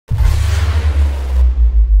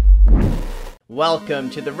Welcome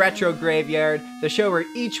to the Retro Graveyard, the show where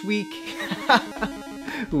each week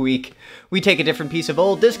we take a different piece of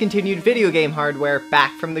old, discontinued video game hardware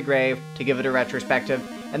back from the grave to give it a retrospective.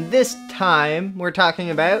 And this time, we're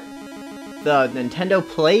talking about the Nintendo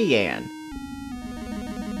Play-Yan.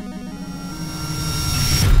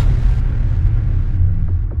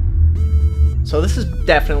 So this is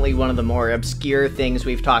definitely one of the more obscure things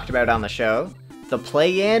we've talked about on the show. The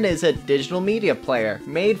Play-Yan is a digital media player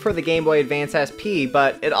made for the Game Boy Advance SP,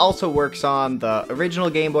 but it also works on the original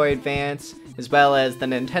Game Boy Advance, as well as the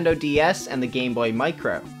Nintendo DS and the Game Boy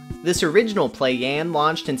Micro. This original Play-Yan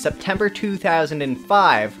launched in September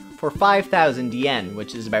 2005 for 5,000 yen,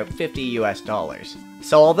 which is about $50 US.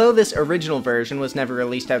 So although this original version was never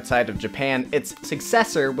released outside of Japan, its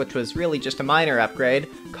successor, which was really just a minor upgrade,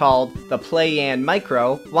 called the Play-Yan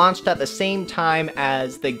Micro, launched at the same time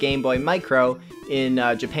as the Game Boy Micro in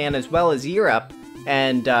Japan as well as Europe,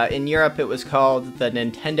 and in Europe it was called the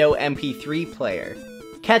Nintendo MP3 player.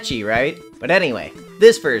 Catchy, right? But anyway,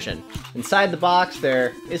 this version. Inside the box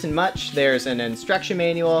there isn't much. There's an instruction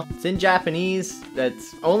manual. It's in Japanese.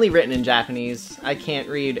 That's only written in Japanese. I can't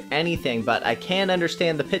read anything, but I can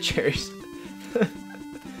understand the pictures.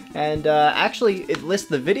 And actually it lists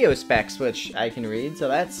the video specs, which I can read, so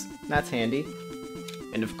that's handy.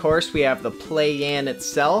 And of course we have the Play-Yan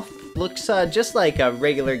itself. Looks just like a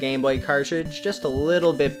regular Game Boy cartridge, just a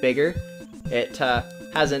little bit bigger. It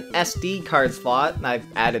has an SD card slot. I've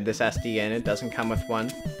added this SD in, it doesn't come with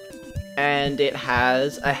one. And it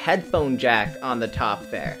has a headphone jack on the top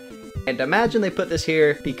there. And imagine they put this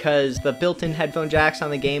here because the built-in headphone jacks on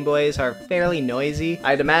the Game Boys are fairly noisy.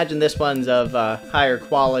 I'd imagine this one's of higher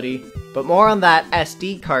quality. But more on that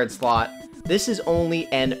SD card slot. This is only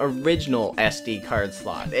an original SD card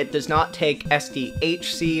slot. It does not take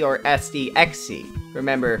SDHC or SDXC.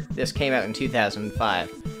 Remember, this came out in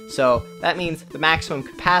 2005. So that means the maximum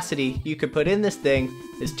capacity you could put in this thing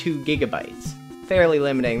is 2 gigabytes. Fairly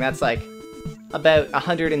limiting. That's like about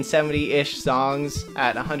 170-ish songs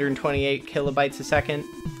at 128 kilobytes a second.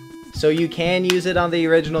 So you can use it on the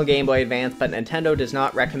original Game Boy Advance, but Nintendo does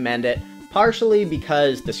not recommend it. Partially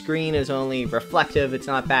because the screen is only reflective, it's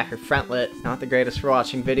not back or front lit, not the greatest for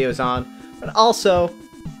watching videos on, but also,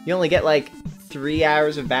 you only get like 3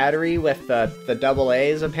 hours of battery with the double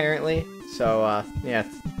A's apparently, so yeah,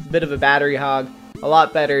 it's a bit of a battery hog. A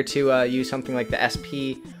lot better to use something like the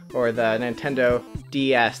SP or the Nintendo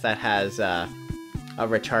DS that has a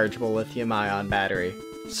rechargeable lithium-ion battery.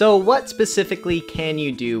 So what specifically can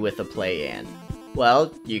you do with a Play-Yan?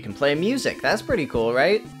 Well, you can play music. That's pretty cool,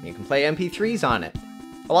 right? You can play MP3s on it.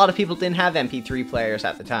 A lot of people didn't have MP3 players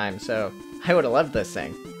at the time, so I would have loved this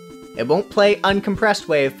thing. It won't play uncompressed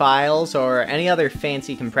WAV files or any other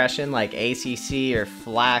fancy compression like ACC or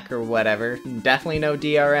FLAC or whatever. Definitely no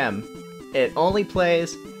DRM. It only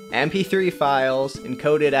plays MP3 files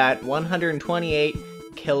encoded at 128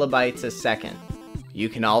 kilobytes a second. You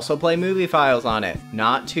can also play movie files on it.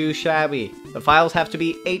 Not too shabby. The files have to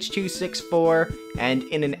be H.264 and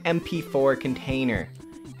in an MP4 container,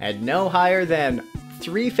 and no higher than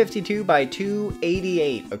 352 by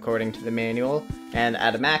 288 according to the manual, and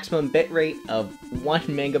at a maximum bitrate of 1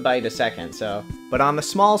 megabyte a second. But on the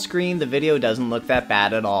small screen the video doesn't look that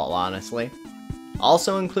bad at all, honestly.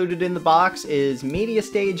 Also included in the box is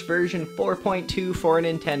MediaStage version 4.2 for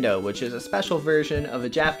Nintendo, which is a special version of a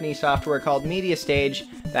Japanese software called MediaStage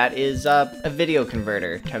that is a video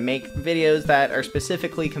converter to make videos that are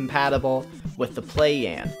specifically compatible with the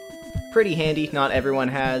Play-Yan. Pretty handy. Not everyone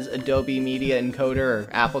has Adobe Media Encoder or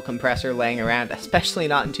Apple Compressor laying around, especially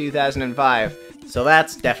not in 2005, so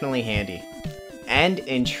that's definitely handy. And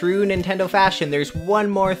in true Nintendo fashion, there's one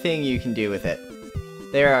more thing you can do with it.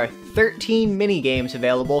 There are 13 mini-games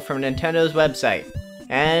available from Nintendo's website.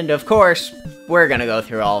 And of course, we're gonna go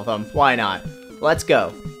through all of them. Why not? Let's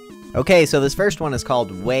go. Okay, so this first one is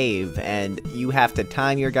called Wave, and you have to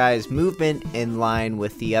time your guy's movement in line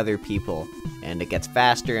with the other people. And it gets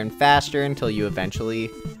faster and faster until you eventually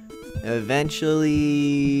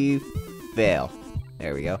fail.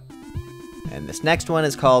 There we go. And this next one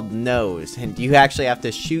is called Nose, and you actually have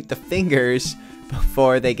to shoot the fingers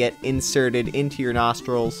before they get inserted into your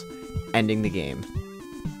nostrils, ending the game.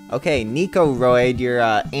 Okay, Nicoroid, you're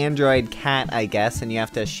a android cat, I guess, and you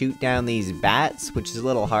have to shoot down these bats, which is a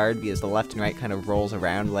little hard because the left and right kind of rolls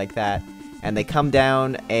around like that. And they come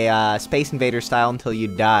down a Space Invader style until you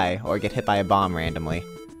die or get hit by a bomb randomly.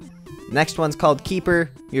 Next one's called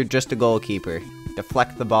Keeper. You're just a goalkeeper.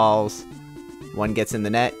 Deflect the balls. One gets in the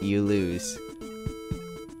net, you lose.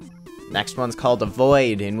 Next one's called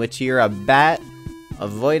Avoid, in which you're a bat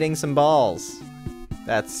avoiding some balls.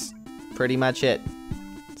 That's pretty much it.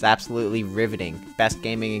 It's absolutely riveting. Best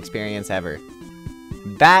gaming experience ever.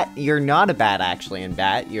 Bat, you're not a bat actually in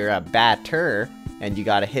Bat. You're a batter, and you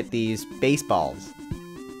gotta hit these baseballs.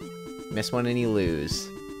 Miss one and you lose.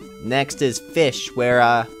 Next is Fish,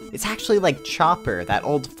 where it's actually like Chopper, that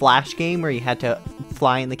old Flash game where you had to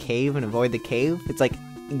fly in the cave and avoid the cave. It's like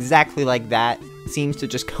exactly like that. Seems to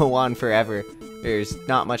just go on forever. There's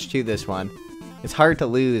not much to this one. It's hard to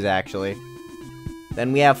lose, actually.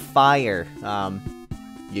 Then we have Fire.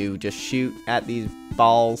 You just shoot at these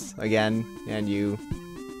balls again, and you,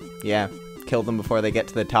 kill them before they get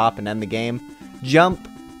to the top and end the game. Jump.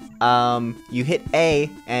 You hit A,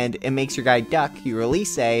 and it makes your guy duck. You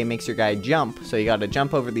release A, it makes your guy jump. So you gotta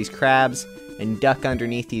jump over these crabs and duck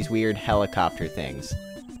underneath these weird helicopter things.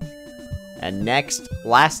 And next,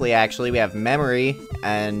 lastly actually, we have Memory,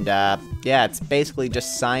 and it's basically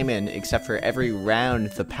just Simon, except for every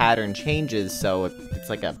round the pattern changes, so it's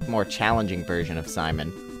like a more challenging version of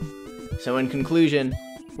Simon. So in conclusion,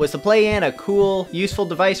 was the Play-In a cool, useful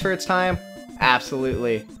device for its time?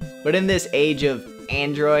 Absolutely. But in this age of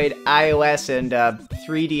Android, iOS, and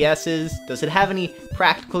 3DSs, does it have any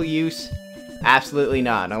practical use? Absolutely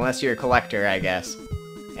not, unless you're a collector, I guess.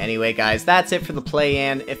 Anyway guys, that's it for the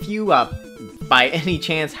Play-In. If you, by any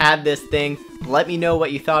chance had this thing, let me know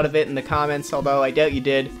what you thought of it in the comments, although I doubt you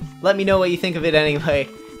did. Let me know what you think of it anyway,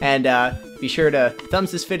 and be sure to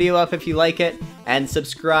thumbs this video up if you like it, and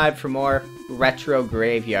subscribe for more Retro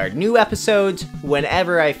Graveyard. New episodes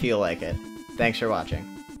whenever I feel like it. Thanks for watching.